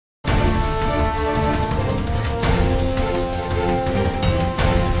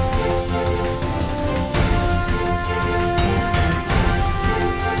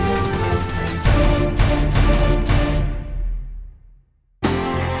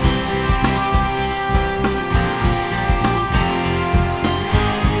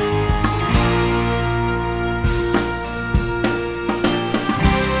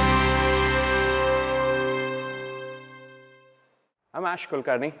I'm Ash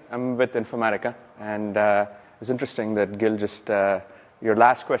Kulkarni. I'm with Informatica. And it's interesting that Gil just, your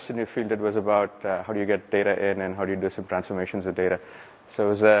last question you fielded was about how do you get data in and how do you do some transformations of data. So it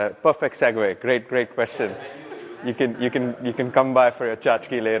was a perfect segue. Great question. You can come by for your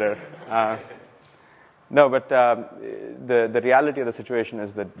tchotchke later. No, but the reality of the situation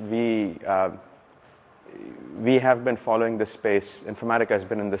is that we have been following this space. Informatica has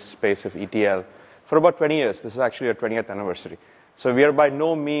been in this space of ETL for about 20 years. This is actually our 20th anniversary. So we are by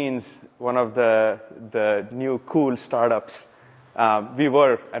no means one of the new cool startups. We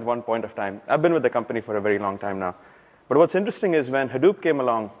were at one point of time. I've been with the company for a very long time now. But what's interesting is when Hadoop came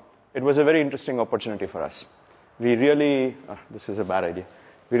along, it was a very interesting opportunity for us. We really, this is a bad idea.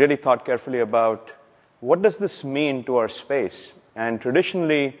 We really thought carefully about what does this mean to our space? And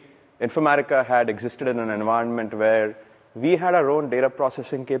traditionally, Informatica had existed in an environment where we had our own data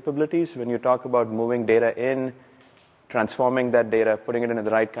processing capabilities. When you talk about moving data in, transforming that data, putting it in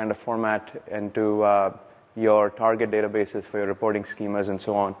the right kind of format into your target databases for your reporting schemas and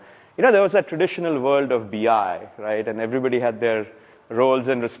so on. You know, there was that traditional world of BI, right? And everybody had their roles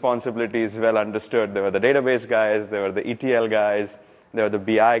and responsibilities well understood. There were the database guys, there were the ETL guys, there were the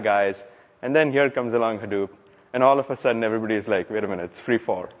BI guys. And then here comes along Hadoop. And all of a sudden, everybody is like, wait a minute, it's free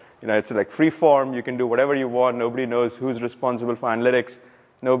form. You know, it's like free form. You can do whatever you want. Nobody knows who's responsible for analytics.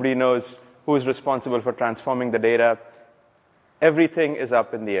 Nobody knows who's responsible for transforming the data. Everything is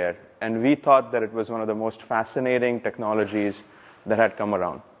up in the air. And we thought that it was one of the most fascinating technologies that had come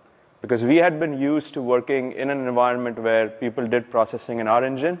around. Because we had been used to working in an environment where people did processing in our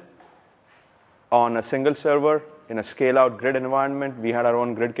engine on a single server in a scale-out grid environment. We had our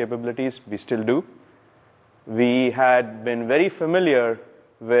own grid capabilities. We still do. We had been very familiar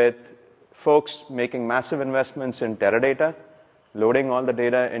with folks making massive investments in Teradata, loading all the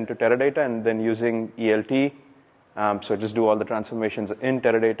data into Teradata, and then using ELT. So just do all the transformations in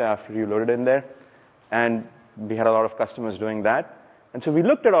Teradata after you load it in there. And we had a lot of customers doing that. And so we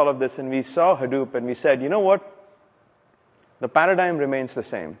looked at all of this, and we saw Hadoop, and we said, you know what? The paradigm remains the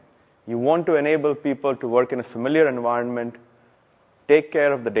same. You want to enable people to work in a familiar environment, take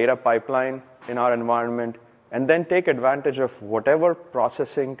care of the data pipeline in our environment, and then take advantage of whatever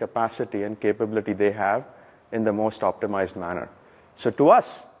processing capacity and capability they have in the most optimized manner. So to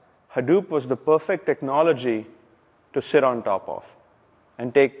us, Hadoop was the perfect technology to sit on top of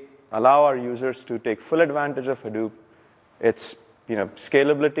and allow our users to take full advantage of Hadoop. Its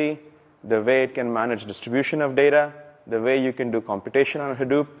scalability, the way it can manage distribution of data, the way you can do computation on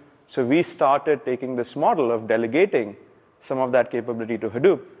Hadoop. So we started taking this model of delegating some of that capability to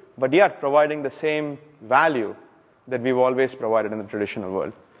Hadoop, but yet providing the same value that we've always provided in the traditional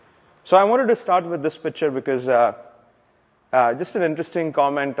world. So I wanted to start with this picture because just an interesting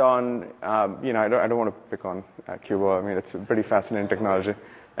comment on, I don't want to pick on Cubo. I mean, it's a pretty fascinating technology.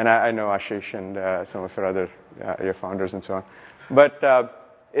 And I know Ashish and some of your founders and so on. But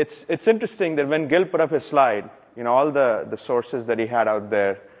it's interesting that when Gil put up his slide, all the sources that he had out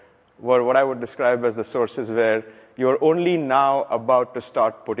there were what I would describe as the sources where you're only now about to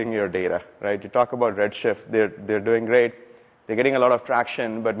start putting your data, right? You talk about Redshift. They're doing great. They're getting a lot of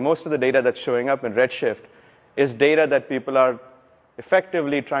traction. But most of the data that's showing up in Redshift is data that people are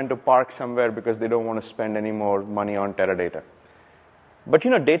effectively trying to park somewhere because they don't want to spend any more money on Teradata. But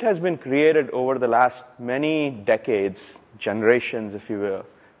data has been created over the last many decades, generations, if you will.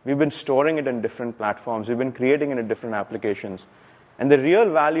 We've been storing it in different platforms. We've been creating it in different applications. And the real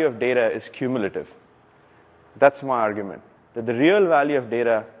value of data is cumulative. That's my argument, that the real value of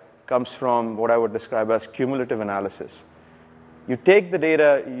data comes from what I would describe as cumulative analysis. You take the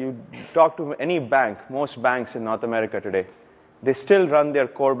data, you talk to any bank, most banks in North America today, they still run their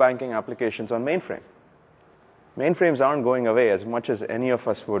core banking applications on mainframe. Mainframes aren't going away as much as any of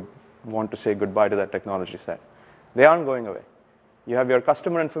us would want to say goodbye to that technology set. They aren't going away. You have your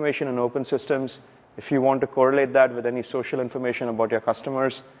customer information in open systems. If you want to correlate that with any social information about your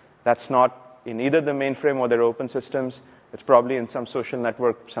customers, that's not in either the mainframe or their open systems. It's probably in some social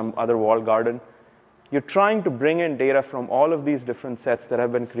network, some other walled garden. You're trying to bring in data from all of these different sets that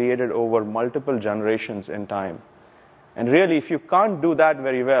have been created over multiple generations in time. And really, if you can't do that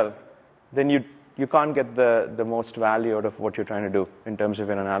very well, then you can't get the most value out of what you're trying to do in terms of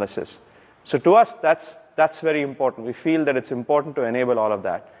an analysis. So to us, that's very important. We feel that it's important to enable all of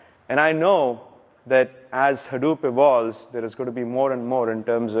that. And I know that as Hadoop evolves, there is going to be more and more in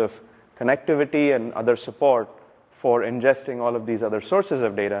terms of connectivity and other support for ingesting all of these other sources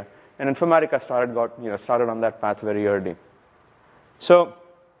of data. And Informatica started on that path very early. So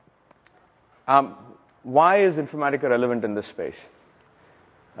why is Informatica relevant in this space?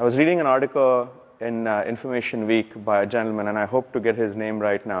 I was reading an article in Information Week by a gentleman, and I hope to get his name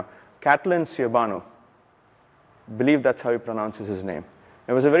right now, Catalin Ciobanu. I believe that's how he pronounces his name.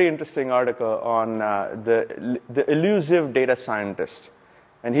 It was a very interesting article on the elusive data scientist.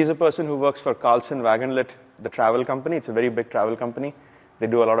 And he's a person who works for Carlson Wagonlit, the travel company. It's a very big travel company. They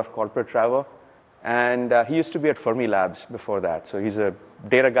do a lot of corporate travel. And he used to be at Fermi Labs before that. So he's a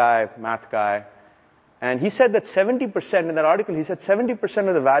data guy, math guy. And he said that 70%, in that article, he said 70%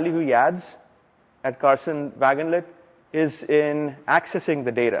 of the value he adds at Carlson Wagonlit is in accessing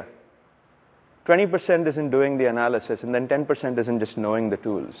the data. 20% is in doing the analysis, and then 10% is in just knowing the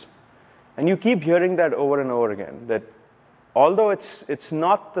tools. And you keep hearing that over and over again, that although it's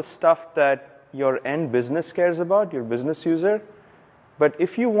not the stuff that your end business cares about, your business user, but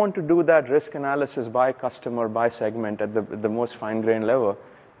if you want to do that risk analysis by customer, by segment at the most fine-grained level,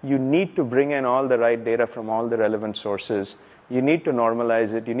 you need to bring in all the right data from all the relevant sources. You need to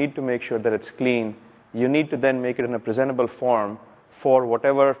normalize it. You need to make sure that it's clean. You need to then make it in a presentable form for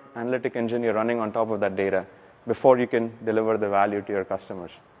whatever analytic engine you're running on top of that data before you can deliver the value to your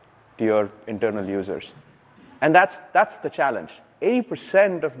customers, to your internal users. And that's the challenge.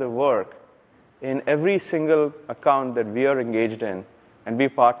 80% of the work in every single account that we are engaged in, and we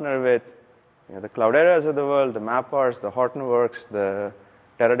partner with the Clouderas of the world, the Mappars, the Hortonworks, the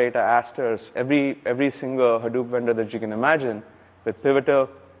Teradata Asters, every single Hadoop vendor that you can imagine, with Pivotal.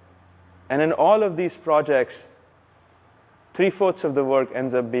 And in all of these projects, 3/4 of the work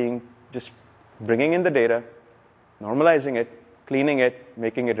ends up being just bringing in the data, normalizing it, cleaning it,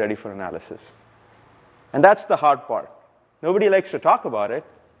 making it ready for analysis. And that's the hard part. Nobody likes to talk about it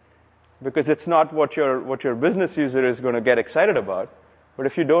because it's not what your business user is going to get excited about. But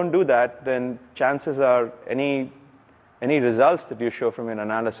if you don't do that, then chances are any results that you show from an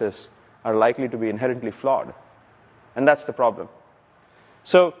analysis are likely to be inherently flawed. And that's the problem.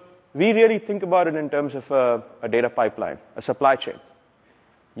 So we really think about it in terms of a data pipeline, a supply chain.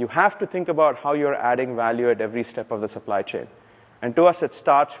 You have to think about how you're adding value at every step of the supply chain. And to us, it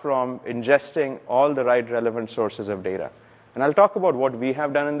starts from ingesting all the right relevant sources of data. And I'll talk about what we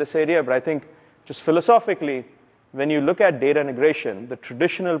have done in this area, but I think just philosophically, when you look at data integration, the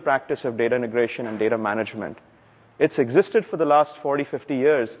traditional practice of data integration and data management, it's existed for the last 40, 50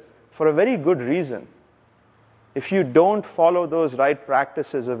 years for a very good reason. If you don't follow those right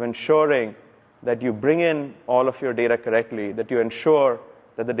practices of ensuring that you bring in all of your data correctly, that you ensure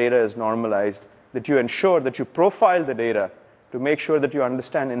that the data is normalized, that you ensure that you profile the data to make sure that you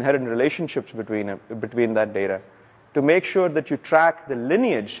understand inherent relationships between that data, to make sure that you track the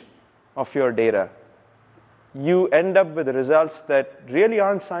lineage of your data, you end up with results that really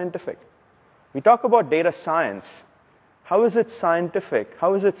aren't scientific. We talk about data science. How is it scientific?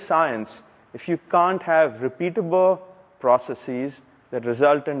 How is it science if you can't have repeatable processes that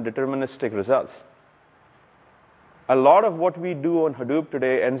result in deterministic results? A lot of what we do on Hadoop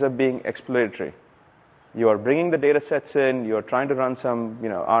today ends up being exploratory. You are bringing the data sets in, you're trying to run some,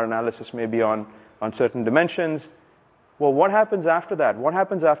 our analysis maybe on certain dimensions. Well, what happens after that? What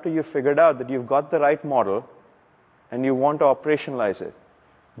happens after you've figured out that you've got the right model and you want to operationalize it?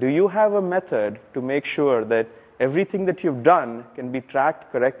 Do you have a method to make sure that everything that you've done can be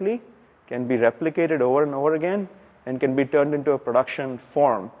tracked correctly, can be replicated over and over again, and can be turned into a production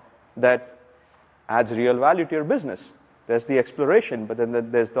form that adds real value to your business? There's the exploration, but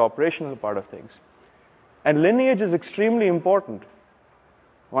then there's the operational part of things. And lineage is extremely important.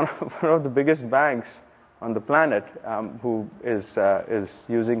 One of the biggest banks on the planet who is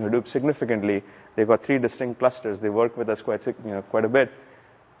using Hadoop significantly, they've got 3 distinct clusters. They work with us quite a bit.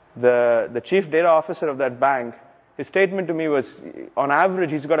 The chief data officer of that bank, his statement to me was, on average,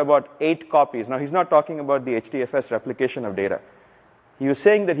 he's got about 8 copies. Now, he's not talking about the HDFS replication of data. He was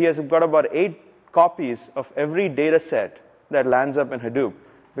saying that he has got about 8 copies of every data set that lands up in Hadoop,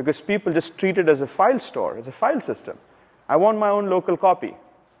 because people just treat it as a file store, as a file system. I want my own local copy.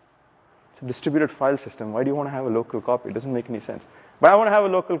 It's a distributed file system. Why do you want to have a local copy? It doesn't make any sense. But I want to have a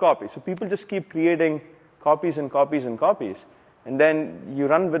local copy. So people just keep creating copies and copies and copies. And then you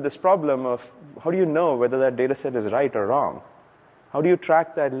run with this problem of, how do you know whether that data set is right or wrong? How do you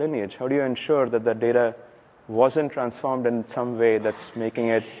track that lineage? How do you ensure that that data wasn't transformed in some way that's making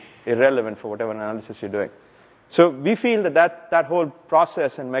it irrelevant for whatever analysis you're doing? So we feel that whole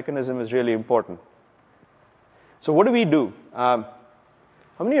process and mechanism is really important. So what do we do? How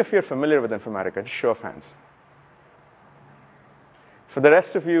many of you are familiar with Informatica? Just show of hands. For the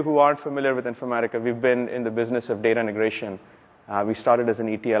rest of you who aren't familiar with Informatica, we've been in the business of data integration. We started as an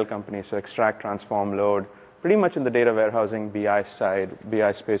ETL company, so extract, transform, load, pretty much in the data warehousing, BI side,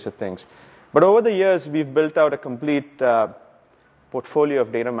 BI space of things. But over the years, we've built out a complete portfolio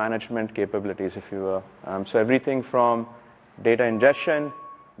of data management capabilities, if you will. So everything from data ingestion,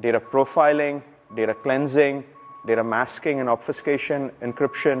 data profiling, data cleansing, data masking and obfuscation,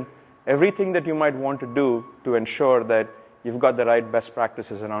 encryption, everything that you might want to do to ensure that you've got the right best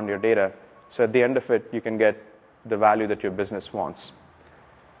practices around your data. So at the end of it, you can get the value that your business wants.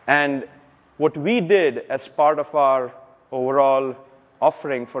 And what we did as part of our overall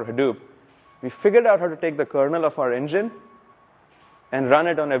offering for Hadoop, we figured out how to take the kernel of our engine and run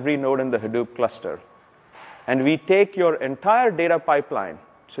it on every node in the Hadoop cluster. And we take your entire data pipeline.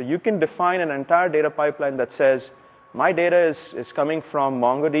 So you can define an entire data pipeline that says, my data is coming from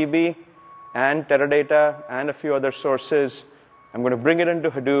MongoDB and Teradata and a few other sources. I'm going to bring it into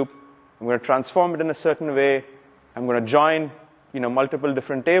Hadoop. I'm going to transform it in a certain way. I'm going to join multiple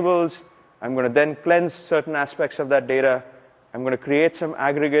different tables. I'm going to then cleanse certain aspects of that data. I'm going to create some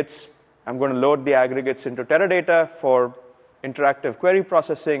aggregates. I'm going to load the aggregates into Teradata for interactive query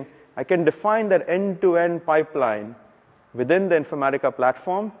processing. I can define that end-to-end pipeline within the Informatica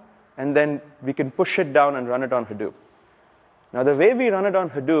platform, and then we can push it down and run it on Hadoop. Now, the way we run it on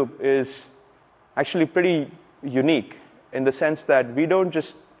Hadoop is actually pretty unique in the sense that we don't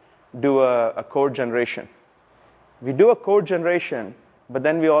just do a code generation. We do a code generation, but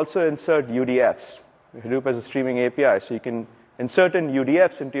then we also insert UDFs. Hadoop has a streaming API, so you can insert in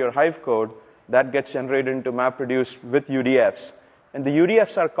UDFs into your Hive code. That gets generated into MapReduce with UDFs. And the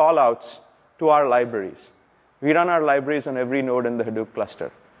UDFs are callouts to our libraries. We run our libraries on every node in the Hadoop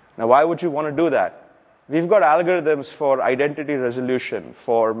cluster. Now, why would you want to do that? We've got algorithms for identity resolution,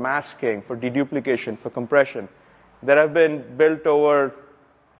 for masking, for deduplication, for compression that have been built over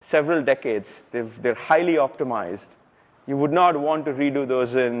several decades. They're highly optimized. You would not want to redo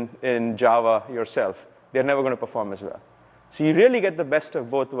those in Java yourself. They're never going to perform as well. So you really get the best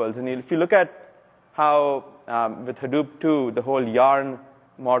of both worlds. And if you look at how, with Hadoop 2, the whole yarn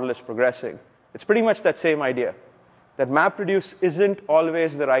model is progressing, it's pretty much that same idea, that MapReduce isn't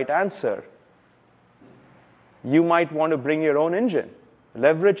always the right answer. You might want to bring your own engine.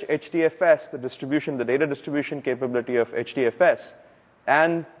 Leverage HDFS, the data distribution capability of HDFS,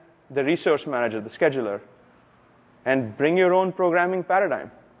 and the resource manager, the scheduler, and bring your own programming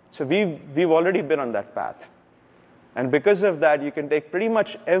paradigm. So we've already been on that path. And because of that, you can take pretty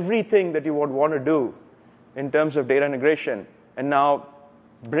much everything that you would want to do in terms of data integration and now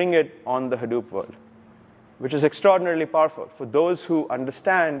bring it on the Hadoop world, which is extraordinarily powerful for those who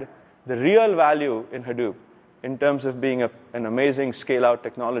understand the real value in Hadoop in terms of being an amazing scale-out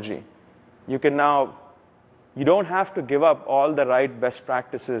technology. You don't have to give up all the right best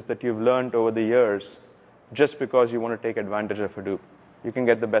practices that you've learned over the years just because you want to take advantage of Hadoop. You can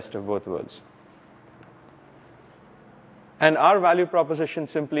get the best of both worlds. And our value proposition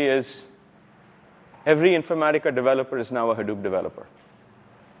simply is every Informatica developer is now a Hadoop developer.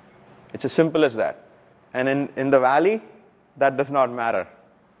 It's as simple as that. And in the Valley, that does not matter.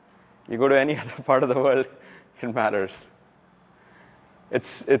 You go to any other part of the world, it matters.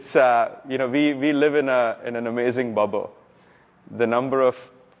 We live in an amazing bubble. The number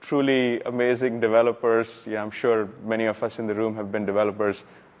of truly amazing developers, I'm sure many of us in the room have been developers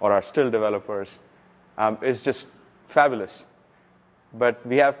or are still developers, is just fabulous. But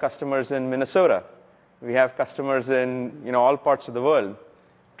we have customers in Minnesota. We have customers in all parts of the world.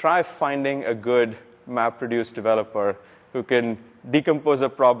 Try finding a good MapReduce developer who can decompose a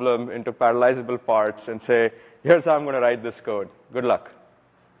problem into parallelizable parts and say, here's how I'm going to write this code. Good luck.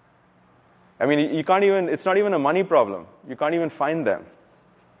 I mean, it's not even a money problem. You can't even find them.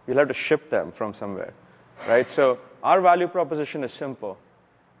 You'll have to ship them from somewhere, right? So our value proposition is simple.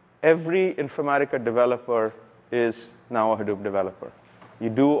 Every Informatica developer is now a Hadoop developer. You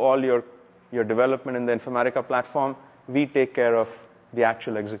do all your development in the Informatica platform. We take care of the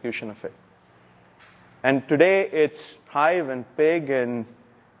actual execution of it. And today, it's Hive and Pig, and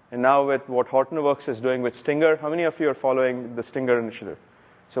now with what Hortonworks is doing with Stinger. How many of you are following the Stinger initiative?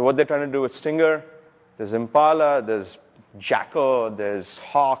 So what they're trying to do with Stinger, there's Impala, there's Jackal, there's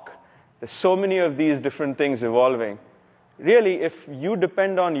Hawk. There's so many of these different things evolving. Really, if you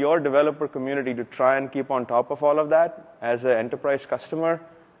depend on your developer community to try and keep on top of all of that as an enterprise customer,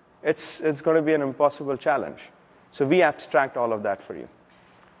 it's going to be an impossible challenge. So we abstract all of that for you.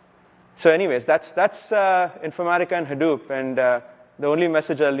 So anyways, that's Informatica and Hadoop. And the only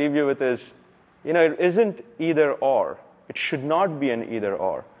message I'll leave you with is, it isn't either or. It should not be an either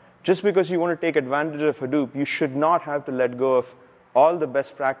or. Just because you want to take advantage of Hadoop, you should not have to let go of all the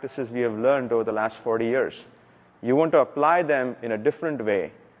best practices we have learned over the last 40 years. You want to apply them in a different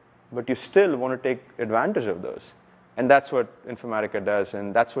way, but you still want to take advantage of those. And that's what Informatica does,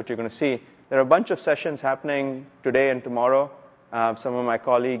 and that's what you're going to see. There are a bunch of sessions happening today and tomorrow Some of my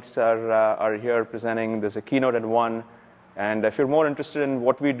colleagues are here presenting. There's a keynote at 1. And if you're more interested in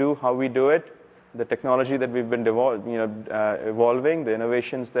what we do, how we do it, the technology that we've been evolving, the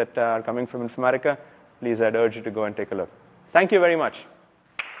innovations that are coming from Informatica, please, I'd urge you to go and take a look. Thank you very much.